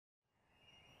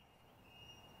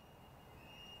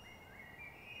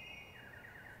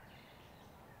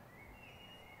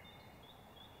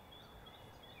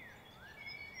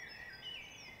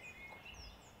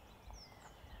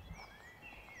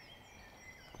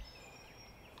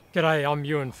G'day, I'm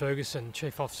Ewan Ferguson,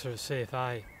 Chief Officer of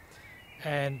CFA,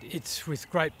 and it's with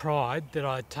great pride that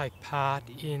I take part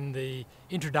in the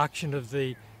introduction of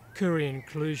the Koori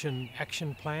Inclusion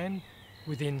Action Plan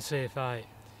within CFA.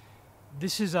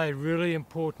 This is a really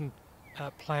important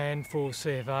plan for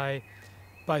CFA,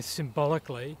 both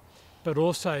symbolically but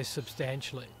also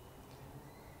substantially.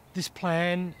 This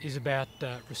plan is about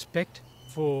respect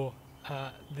for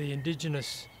the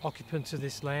Indigenous occupants of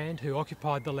this land who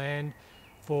occupied the land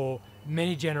for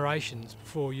many generations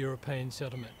before European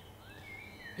settlement.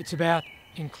 It's about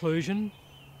inclusion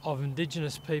of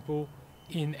Indigenous people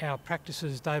in our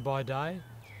practices day by day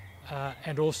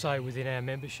and also within our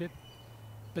membership.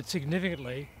 But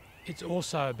significantly, it's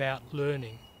also about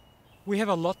learning. We have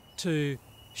a lot to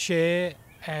share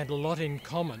and a lot in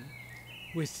common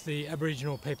with the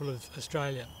Aboriginal people of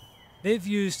Australia. They've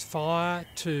used fire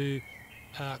to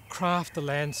craft the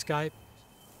landscape,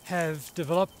 have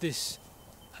developed this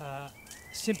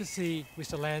sympathy with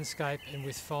the landscape and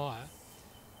with fire.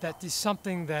 That is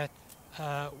something that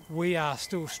we are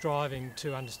still striving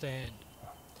to understand.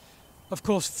 Of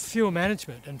course, fuel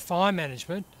management and fire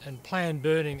management and planned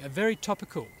burning are very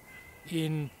topical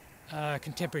in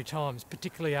contemporary times,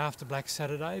 particularly after Black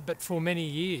Saturday, but for many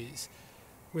years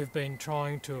we've been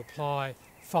trying to apply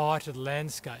fire to the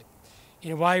landscape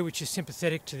in a way which is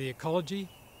sympathetic to the ecology,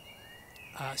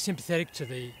 sympathetic to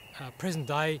the present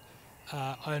day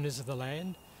owners of the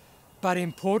land, but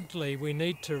importantly we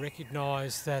need to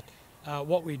recognise that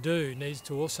what we do needs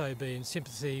to also be in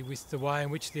sympathy with the way in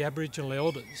which the Aboriginal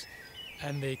elders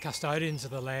and the custodians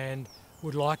of the land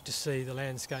would like to see the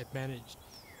landscape managed.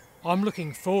 I'm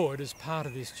looking forward, as part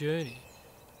of this journey,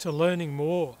 to learning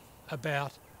more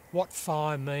about what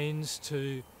fire means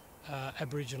to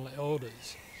Aboriginal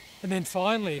elders. And then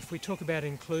finally, if we talk about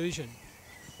inclusion,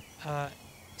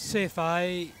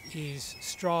 CFA is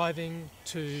striving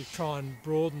to try and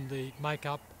broaden the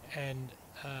makeup and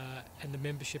the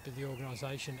membership of the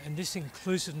organisation, and this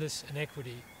inclusiveness and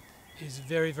equity is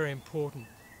very, very important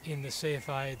in the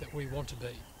CFA that we want to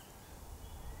be.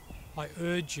 I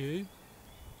urge you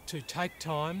to take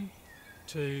time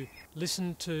to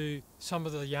listen to some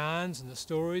of the yarns and the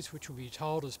stories which will be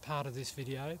told as part of this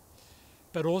video,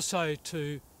 but also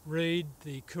to read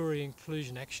the Koori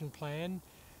Inclusion Action Plan,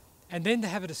 and then to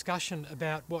have a discussion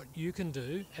about what you can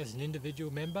do as an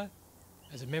individual member,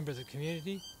 as a member of the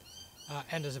community,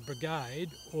 and as a brigade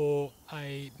or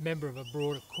a member of a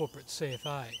broader corporate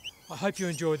CFA. I hope you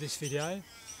enjoyed this video.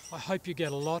 I hope you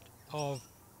get a lot of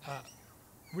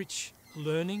rich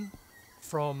learning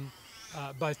from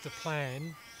both the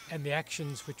plan and the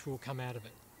actions which will come out of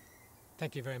it.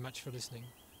 Thank you very much for listening.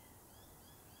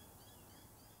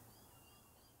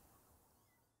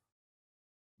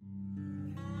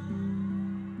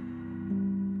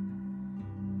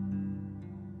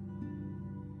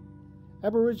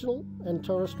 Aboriginal and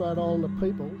Torres Strait Islander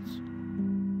peoples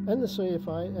and the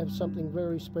CFA have something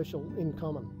very special in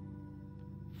common: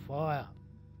 fire.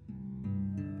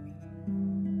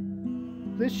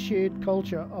 This shared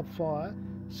culture of fire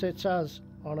sets us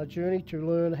on a journey to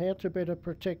learn how to better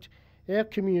protect our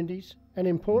communities and,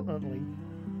 importantly,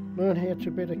 learn how to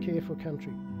better care for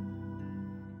country.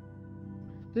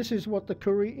 This is what the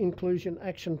Koori Inclusion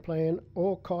Action Plan,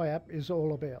 or KIAP, is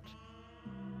all about.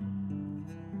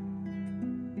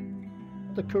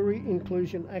 The Koori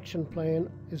Inclusion Action Plan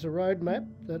is a roadmap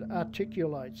that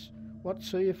articulates what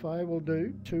CFA will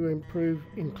do to improve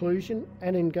inclusion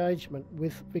and engagement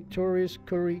with Victoria's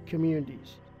Koori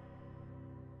communities.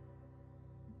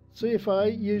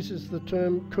 CFA uses the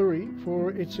term Koori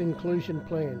for its inclusion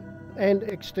plan and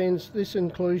extends this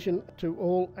inclusion to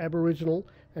all Aboriginal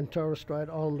and Torres Strait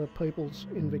Islander peoples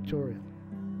in Victoria.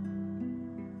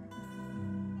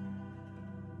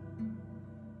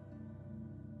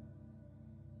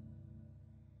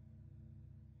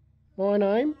 My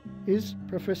name is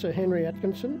Professor Henry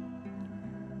Atkinson.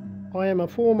 I am a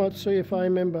former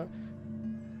CFA member.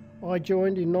 I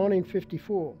joined in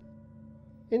 1954.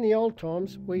 In the old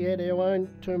times, we had our own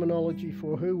terminology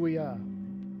for who we are.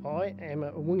 I am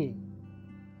a Wungi,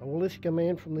 a Wallithika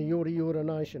man from the Yorta Yorta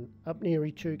Nation up near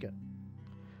Echuca.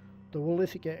 The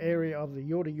Wallithika area of the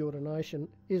Yorta Yorta Nation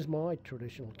is my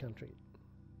traditional country.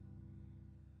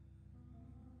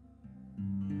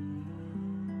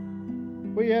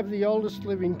 We have the oldest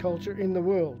living culture in the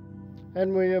world,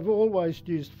 and we have always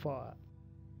used fire.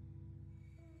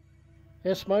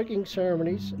 Our smoking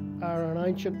ceremonies are an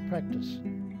ancient practice.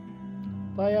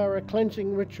 They are a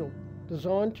cleansing ritual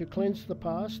designed to cleanse the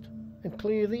past and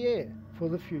clear the air for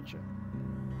the future.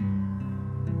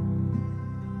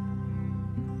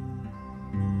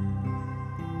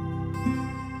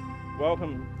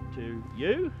 Welcome to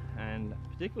you, and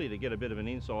particularly to get a bit of an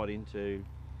insight into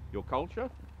your culture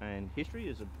and history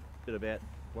is a bit about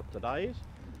what today is.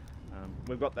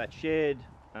 We've got that shared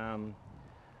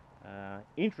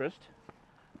interest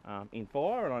in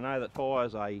fire, and I know that fire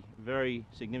is a very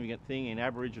significant thing in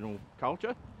Aboriginal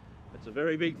culture. It's a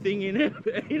very big thing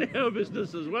in our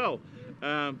business as well.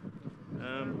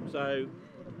 So,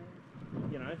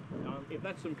 you know, if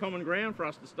that's some common ground for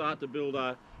us to start to build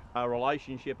a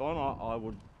relationship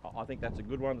on, I think that's a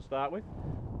good one to start with.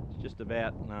 It's just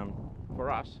about, for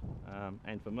us,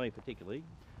 and for me particularly,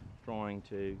 trying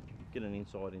to get an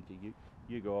insight into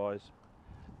you guys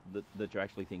that you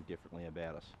actually think differently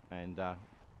about us, and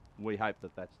we hope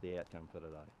that that's the outcome for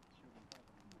today.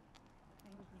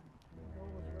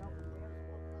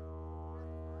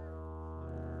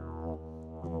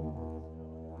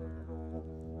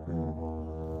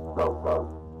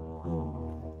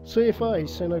 CFA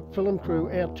sent a film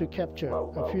crew out to capture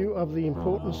a few of the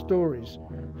important stories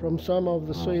from some of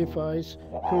the CFA's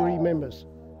Koori members,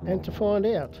 and to find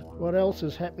out what else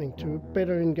is happening to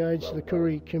better engage the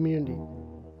Koori community.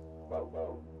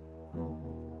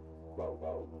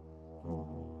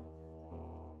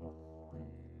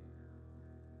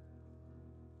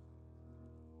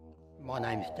 My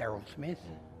name's Daryl Smith.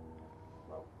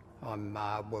 I'm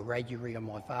Wiradjuri on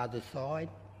my father's side,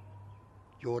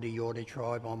 Yorta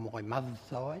tribe on my mother's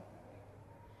side.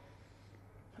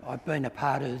 I've been a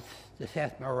part of the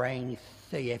South Morang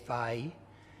CFA.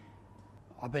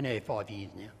 I've been here 5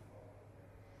 years now.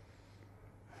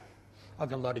 I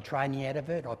got a lot of training out of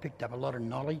it. I picked up a lot of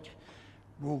knowledge.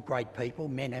 Real great people,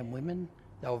 men and women.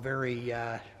 They were very,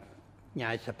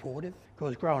 supportive.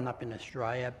 Because growing up in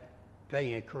Australia,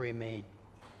 being a career man,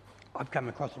 I've come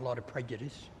across a lot of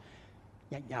prejudice,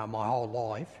 my whole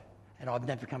life, and I've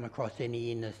never come across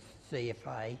any in the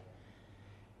CFA.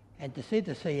 And to see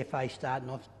the CFA starting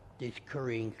off this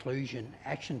career inclusion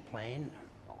action plan,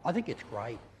 I think it's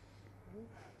great.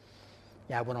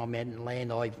 When I'm out in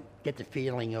land, I get the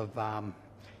feeling of,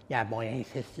 my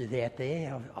ancestors out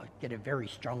there. I get a very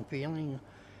strong feeling.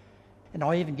 And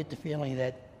I even get the feeling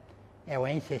that our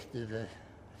ancestors are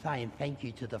saying thank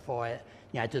you to the fire,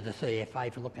 to the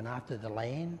CFA for looking after the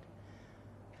land.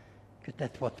 Because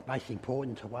that's what's most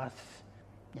important to us.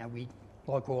 We,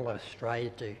 like all of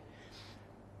Australia, to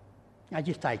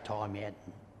just take time out and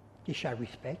just show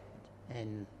respect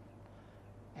and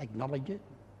acknowledge it.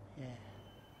 Yeah.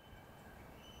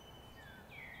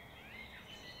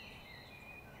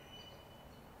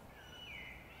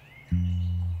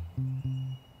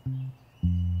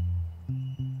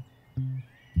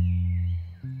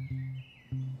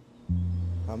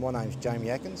 My name's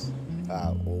Jamie Atkins,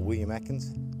 or William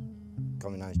Atkins,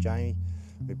 commonly known as Jamie.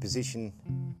 My position,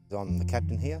 I'm the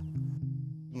captain here.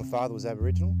 My father was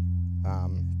Aboriginal,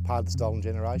 part of the stolen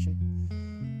generation,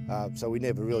 so we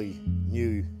never really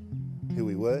knew who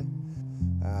we were.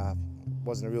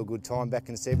 Wasn't a real good time back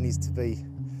in the 70s to be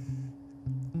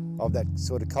of that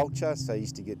sort of culture, so I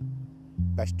used to get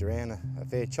bashed around a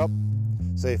fair chop.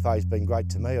 CFA's been great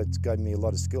to me. It's given me a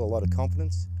lot of skill, a lot of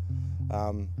confidence.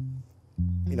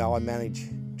 I manage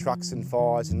trucks and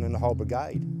fires and then the whole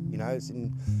brigade,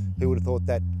 and who would have thought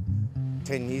that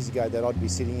 10 years ago that I'd be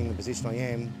sitting in the position I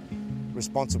am,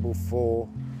 responsible for,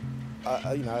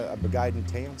 a brigade in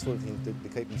town sort of thing to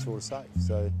keep them sort of safe.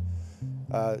 So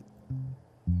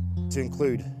to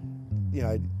include,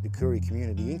 the Koori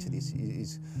community into this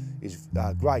is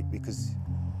great, because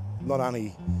not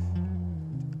only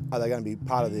are they going to be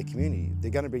part of their community, they're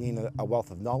going to bring in a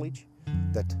wealth of knowledge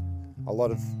that a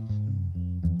lot of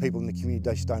people in the community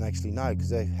just don't actually know, because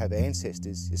they have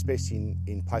ancestors, especially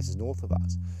in places north of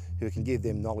us, who can give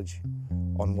them knowledge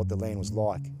on what the land was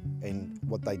like and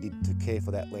what they did to care for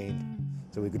that land.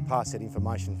 So we could pass that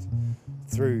information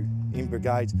through in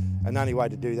brigades, and the only way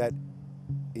to do that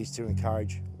is to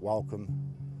encourage, welcome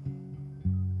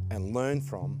and learn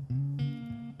from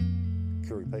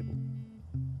Koori people.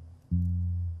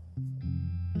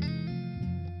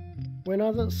 When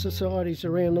other societies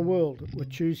around the world were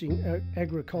choosing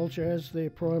agriculture as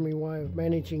their primary way of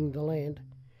managing the land,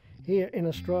 here in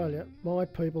Australia, my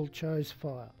people chose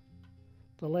fire.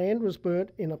 The land was burnt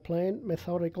in a planned,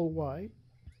 methodical way,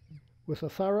 with a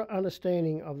thorough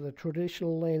understanding of the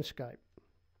traditional landscape.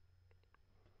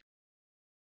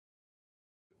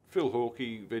 Phil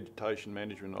Hawkey, Vegetation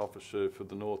Management Officer for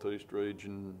the North East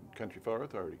Region Country Fire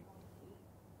Authority.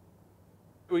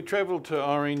 We travelled to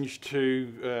Orange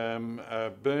to a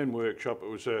burn workshop. It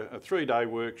was a 3-day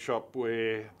workshop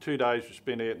where 2 days were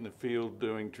spent out in the field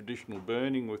doing traditional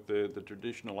burning with the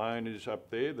traditional owners up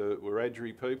there, the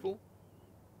Wiradjuri people.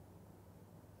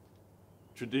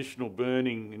 Traditional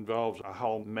burning involves a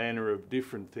whole manner of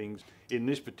different things. In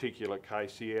this particular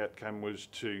case, the outcome was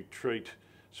to treat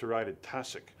serrated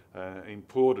tussock,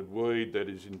 imported weed that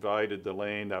has invaded the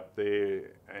land up there,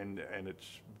 and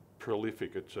it's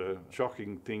prolific. It's a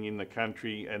shocking thing in the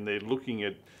country, and they're looking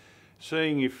at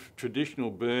seeing if traditional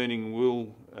burning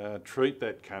will treat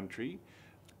that country.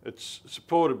 It's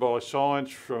supported by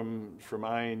science from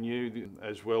ANU,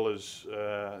 as well as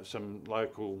some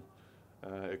local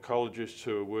ecologists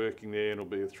who are working there, and it'll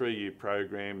be a 3-year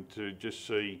program to just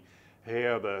see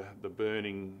how the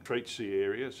burning treats the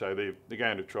area. So they're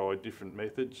going to try different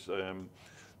methods.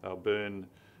 They'll burn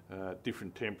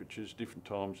different temperatures, different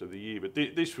times of the year. But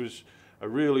this was a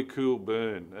really cool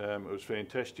burn. It was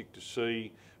fantastic to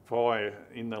see fire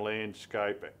in the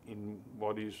landscape in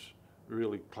what is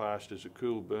really classed as a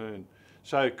cool burn.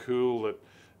 So cool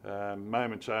that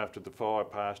moments after the fire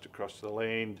passed across the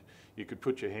land, you could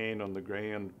put your hand on the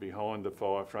ground behind the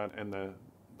fire front, and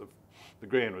the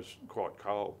ground was quite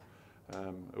cold.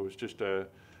 It was just a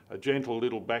gentle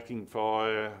little backing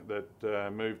fire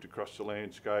that moved across the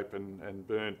landscape and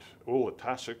burnt all the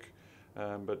tussock,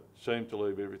 but seemed to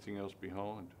leave everything else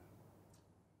behind.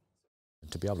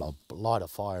 To be able to light a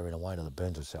fire in a way that it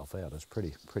burns itself out is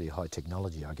pretty high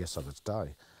technology, I guess, of its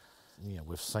day. You know,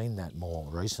 we've seen that more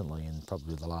recently in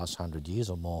probably the last 100 years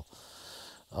or more,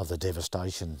 of the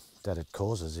devastation that it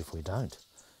causes if we don't,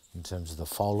 in terms of the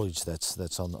foliage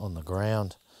that's on the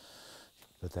ground.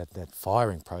 But that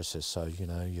firing process, so you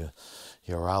know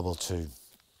you're able to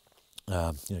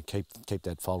keep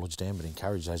that foliage down, but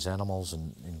encourage those animals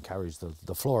and encourage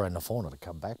the flora and the fauna to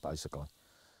come back, basically.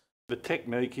 The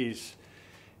technique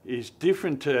is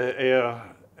different to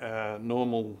our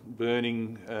normal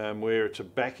burning, where it's a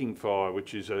backing fire,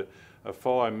 which is a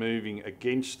fire moving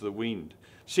against the wind.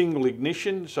 Single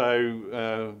ignition,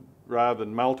 so rather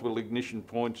than multiple ignition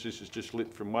points, this is just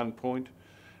lit from one point,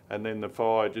 and then the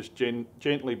fire just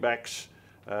gently backs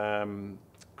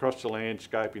across the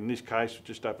landscape, in this case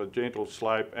just up a gentle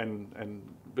slope, and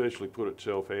virtually put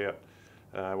itself out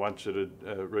once it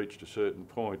had reached a certain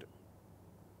point.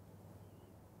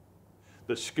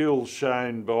 The skills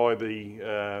shown by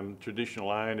the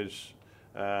traditional owners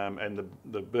and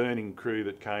the burning crew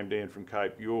that came down from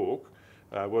Cape York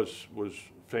was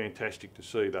fantastic to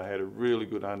see. They had a really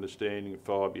good understanding of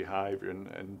fire behaviour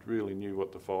and really knew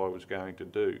what the fire was going to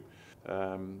do.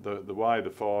 The way the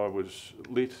fire was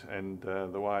lit and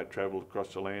the way it travelled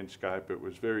across the landscape, it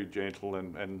was very gentle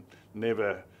and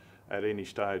never at any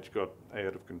stage got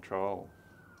out of control.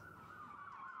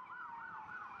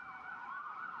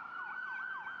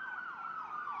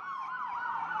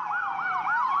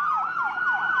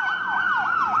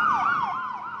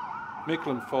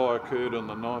 Miquelon fire occurred on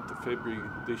the 9th of February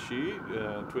this year,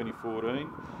 2014.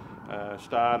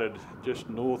 Started just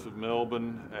north of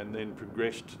Melbourne and then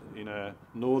progressed in a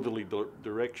northerly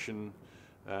direction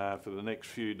for the next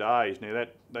few days. Now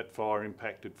that fire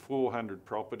impacted 400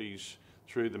 properties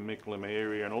through the Miquelon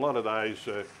area, and a lot of those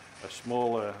are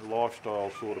smaller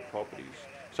lifestyle sort of properties.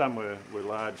 Some were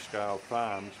large scale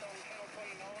farms.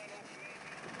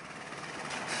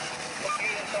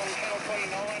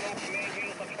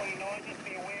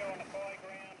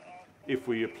 If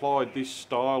we applied this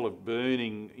style of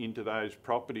burning into those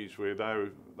properties where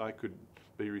they could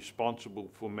be responsible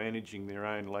for managing their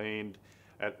own land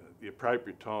at the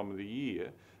appropriate time of the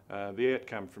year, the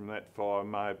outcome from that fire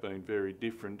may have been very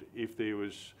different if there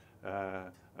was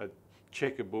a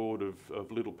checkerboard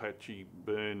of little patchy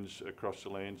burns across the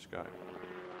landscape.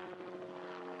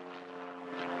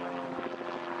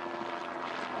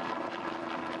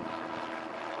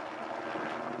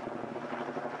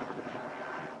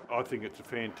 I think it's a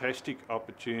fantastic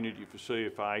opportunity for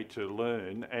CFA to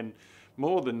learn, and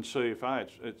more than CFA,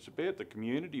 it's about the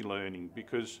community learning,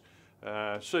 because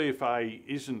CFA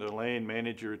isn't a land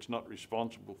manager. It's not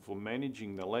responsible for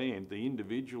managing the land. The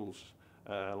individuals,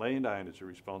 landowners, are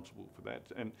responsible for that.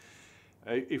 And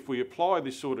if we apply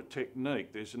this sort of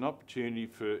technique, there's an opportunity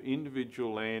for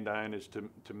individual landowners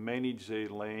to manage their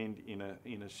land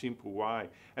in a simple way.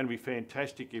 And it'd be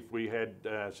fantastic if we had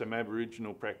some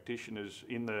Aboriginal practitioners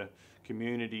in the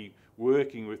community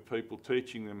working with people,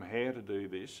 teaching them how to do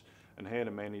this and how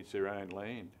to manage their own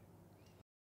land.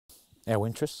 Our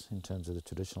interests in terms of the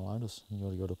traditional owners and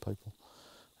Yorta people,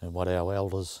 and what our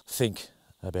elders think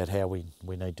about how we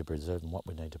need to preserve and what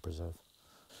we need to preserve.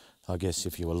 I guess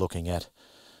if you were looking at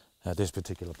this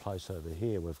particular place over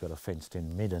here, we've got a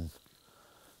fenced-in midden,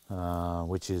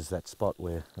 which is that spot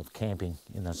of camping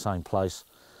in the same place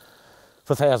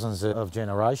for thousands of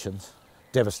generations.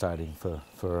 Devastating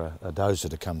for a dozer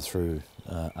to come through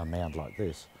a mound like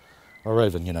this. or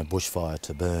even, bushfire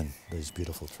to burn these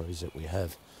beautiful trees that we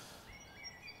have.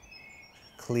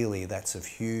 Clearly that's of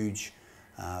huge,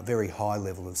 very high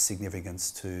level of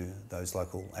significance to those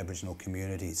local Aboriginal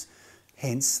communities.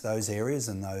 Hence, those areas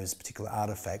and those particular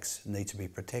artefacts need to be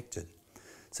protected.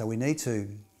 So we need to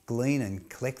glean and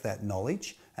collect that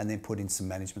knowledge and then put in some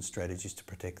management strategies to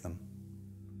protect them.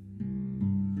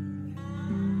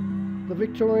 The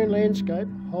Victorian landscape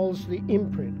holds the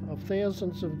imprint of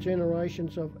thousands of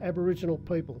generations of Aboriginal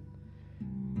people.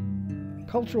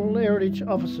 Cultural heritage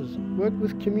officers work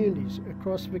with communities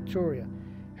across Victoria,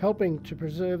 helping to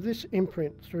preserve this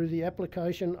imprint through the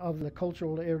application of the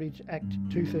Cultural Heritage Act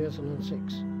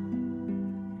 2006.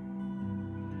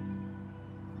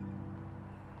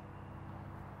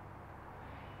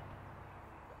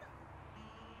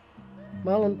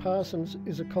 Marlon Parsons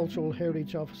is a Cultural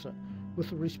Heritage Officer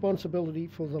with responsibility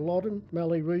for the Loddon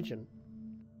Mallee region.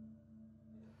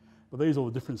 But these are all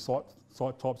the different site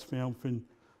types found within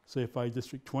CFA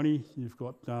District 20. We've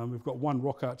got one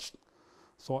rock arch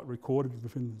site recorded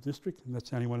within the district, and that's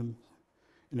the only one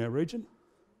in our region.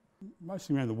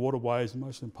 Mostly around the waterways and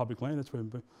mostly in public land. That's where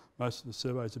most of the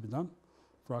surveys have been done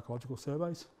for archaeological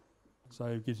surveys. So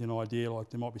it gives you an idea, like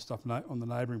there might be stuff on the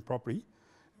neighbouring property,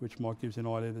 which might give you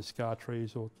an idea of the scar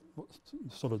trees or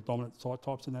sort of dominant site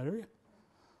types in that area.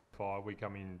 We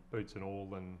come in boots and all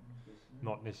and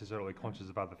not necessarily conscious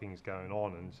of other things going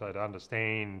on, and so to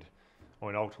understand,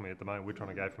 ultimately at the moment we're trying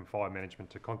to go from fire management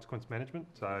to consequence management,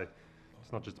 so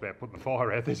it's not just about putting the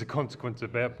fire out, there's a consequence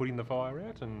about putting the fire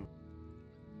out. And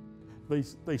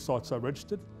these sites are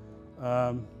registered.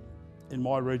 In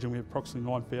my region we have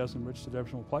approximately 9,000 registered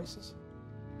Aboriginal places.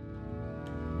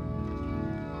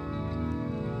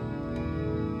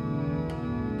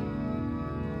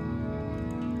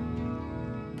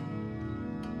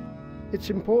 It's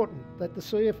important that the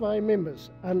CFA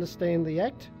members understand the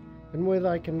Act and where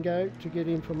they can go to get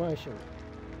information,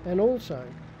 and also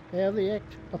how the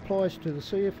Act applies to the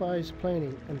CFA's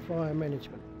planning and fire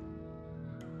management.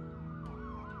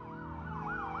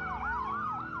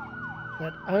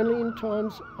 That only in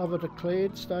times of a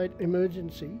declared state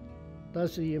emergency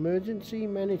does the Emergency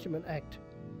Management Act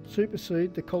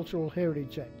supersede the Cultural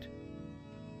Heritage Act.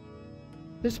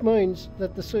 This means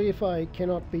that the CFA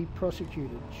cannot be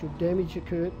prosecuted should damage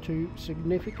occur to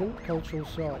significant cultural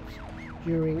sites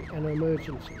during an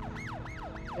emergency.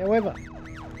 However,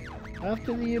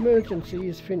 after the emergency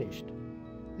is finished,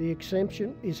 the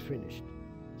exemption is finished.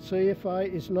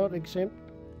 CFA is not exempt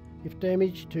if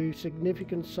damage to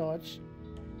significant sites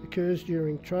occurs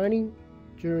during training,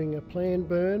 during a planned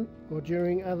burn, or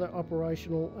during other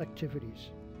operational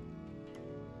activities.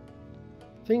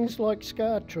 Things like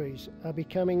scar trees are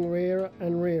becoming rarer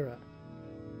and rarer,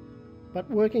 but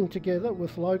working together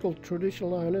with local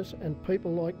traditional owners and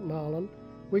people like Marlon,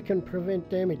 we can prevent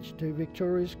damage to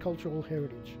Victoria's cultural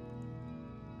heritage.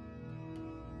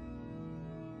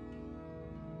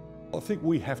 I think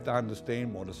we have to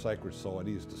understand what a sacred site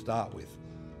is to start with,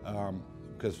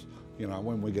 because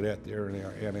when we get out there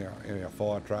in our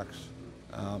fire trucks,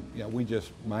 we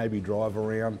just maybe drive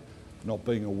around not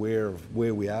being aware of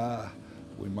where we are.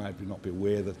 We may not be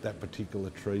aware that that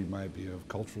particular tree may be of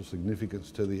cultural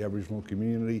significance to the Aboriginal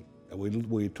community.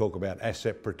 We talk about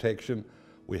asset protection.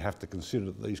 We have to consider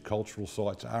that these cultural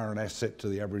sites are an asset to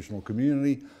the Aboriginal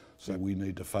community, so we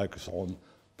need to focus on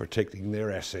protecting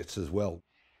their assets as well.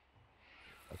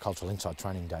 A cultural insight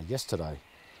training day yesterday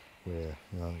where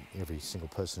every single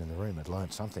person in the room had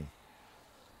learnt something.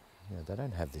 They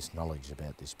don't have this knowledge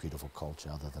about this beautiful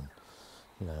culture other than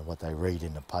what they read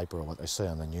in the paper or what they see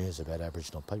on the news about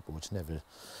Aboriginal people, which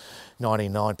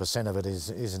 99% of it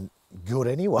isn't good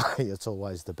anyway. It's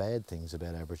always the bad things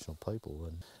about Aboriginal people,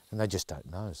 and they just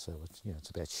don't know. So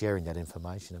it's about sharing that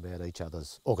information about each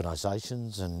other's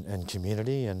organisations and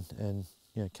community, and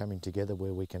coming together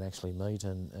where we can actually meet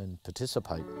and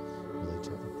participate with each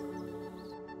other.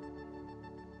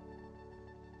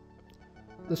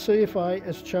 The CFA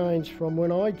has changed from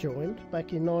when I joined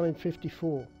back in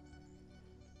 1954.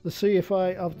 The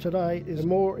CFA of today is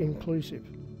more inclusive.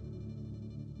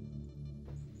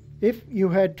 If you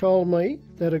had told me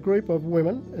that a group of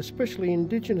women, especially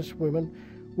Indigenous women,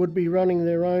 would be running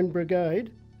their own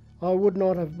brigade, I would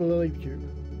not have believed you.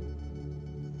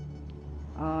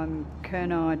 I'm a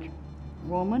Kerang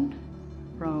woman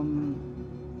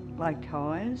from Lake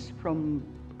Tyres, from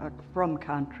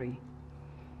country.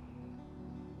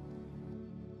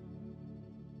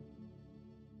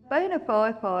 Being a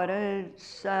firefighter,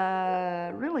 it's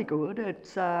really good.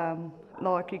 It's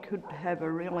like you could have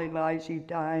a really lazy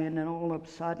day and then all of a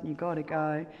sudden you got to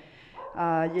go.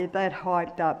 You're that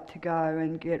hyped up to go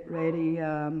and get ready.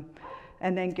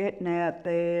 And then getting out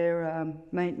there,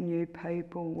 meeting new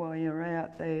people while you're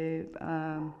out there,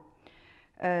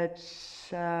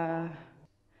 it's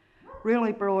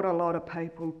really brought a lot of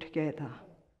people together.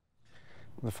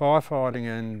 The firefighting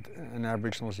and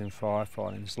Aboriginals in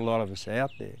firefighting, there's a lot of us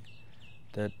out there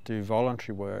that do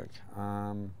voluntary work,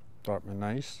 like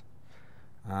my niece,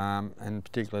 and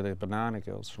particularly the Banana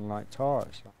Girls from Lake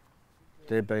Tyres.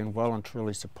 They've been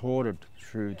voluntarily supported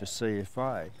through the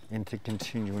CFA into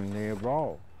continuing their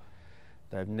role.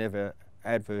 They've never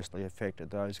adversely affected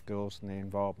those girls in their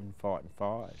involvement in fighting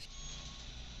fires.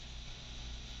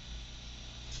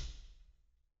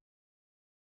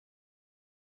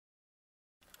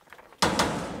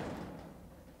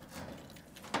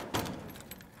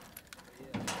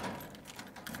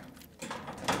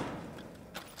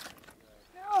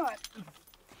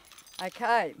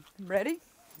 Okay, ready?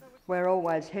 We're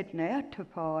always heading out to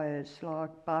fires like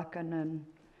Buchan and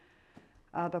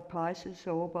other places,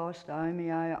 Orbost,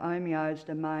 Omeo. Omeo's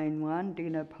the main one,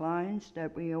 Dinner Plains,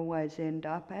 that we always end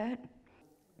up at.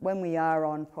 When we are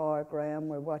on fire ground,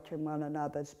 we're watching one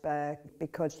another's back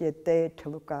because you're there to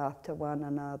look after one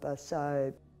another.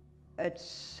 So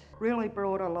it's really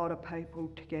brought a lot of people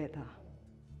together.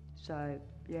 So,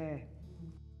 yeah.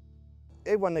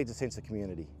 Everyone needs a sense of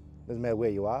community. Doesn't matter where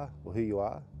you are or who you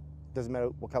are. Doesn't matter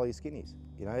what colour your skin is.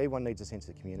 You know, everyone needs a sense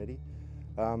of community.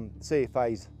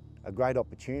 CFA's a great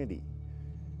opportunity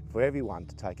for everyone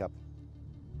to take up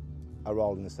a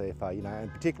role in the CFA, you know,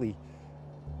 and particularly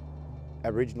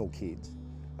Aboriginal kids.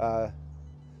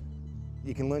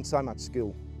 You can learn so much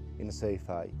skill in the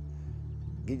CFA.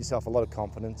 Get yourself a lot of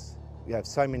confidence. You have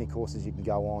so many courses you can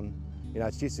go on. You know,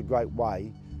 it's just a great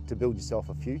way to build yourself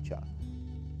a future.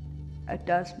 It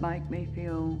does make me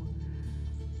feel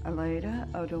a leader.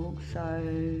 It also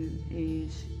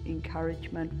is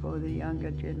encouragement for the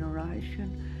younger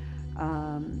generation.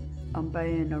 I'm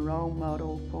being a role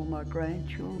model for my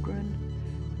grandchildren.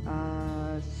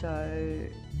 So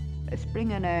it's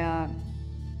bringing out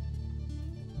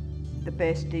the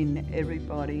best in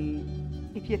everybody.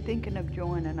 If you're thinking of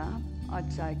joining up,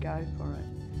 I'd say go for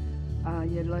it.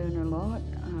 You learn a lot.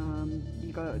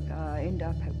 You got end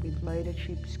up with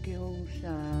leadership skills.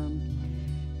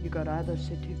 You got other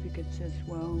certificates as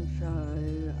well. So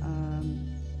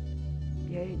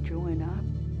yeah, join up.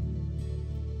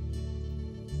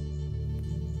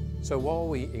 So while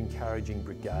we're encouraging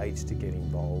brigades to get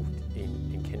involved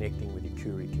in connecting with the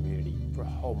Koori community for a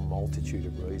whole multitude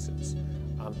of reasons,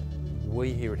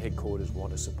 we here at headquarters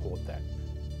want to support that.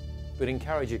 But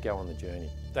encourage you to go on the journey.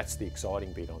 That's the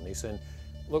exciting bit on this. And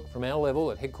look, from our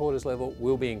level, at headquarters level,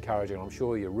 we'll be encouraging. I'm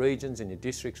sure your regions and your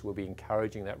districts will be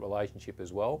encouraging that relationship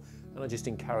as well. And I just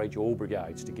encourage all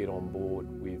brigades to get on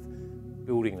board with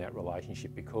building that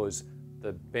relationship because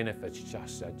the benefits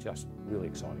are just really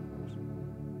exciting for us.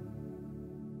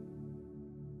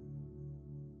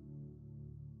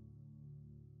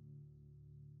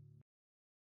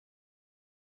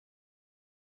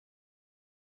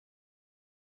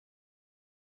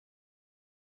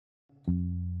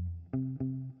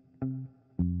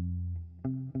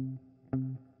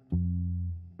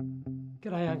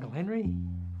 G'day, Uncle Henry.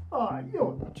 Oh,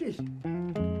 you're, geez. How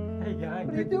you going?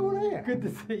 What are you doing here? Good to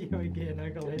see you again,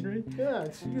 Uncle Henry. Yeah,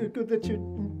 it's good that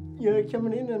you're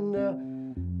coming in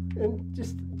and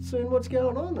just seeing what's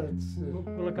going on. It's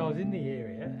Well, look, I was in the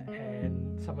area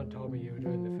and someone told me you were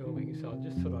doing the filming, so I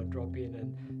just thought I'd drop in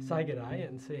and say g'day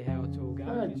and see how it's all going.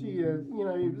 oh, gee, you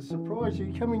know, you're surprised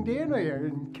you're coming down here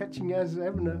and catching us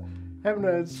having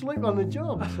a sleep on the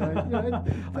job. So, you know,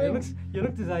 you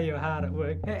looked as though you were hard at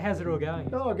work. How's it all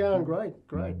going? Oh, going great.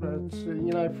 But it's,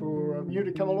 you know, for you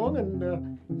to come along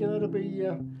and, you know, to be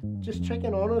just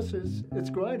checking on us, it's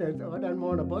great. I don't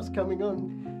mind a boss coming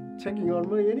on, checking on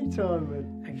me anytime. But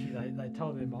actually, they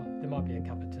told me there might be a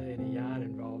cup of tea and a yarn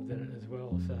involved in it as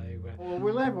well. So well,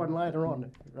 we'll have one later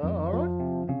on. All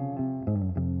right?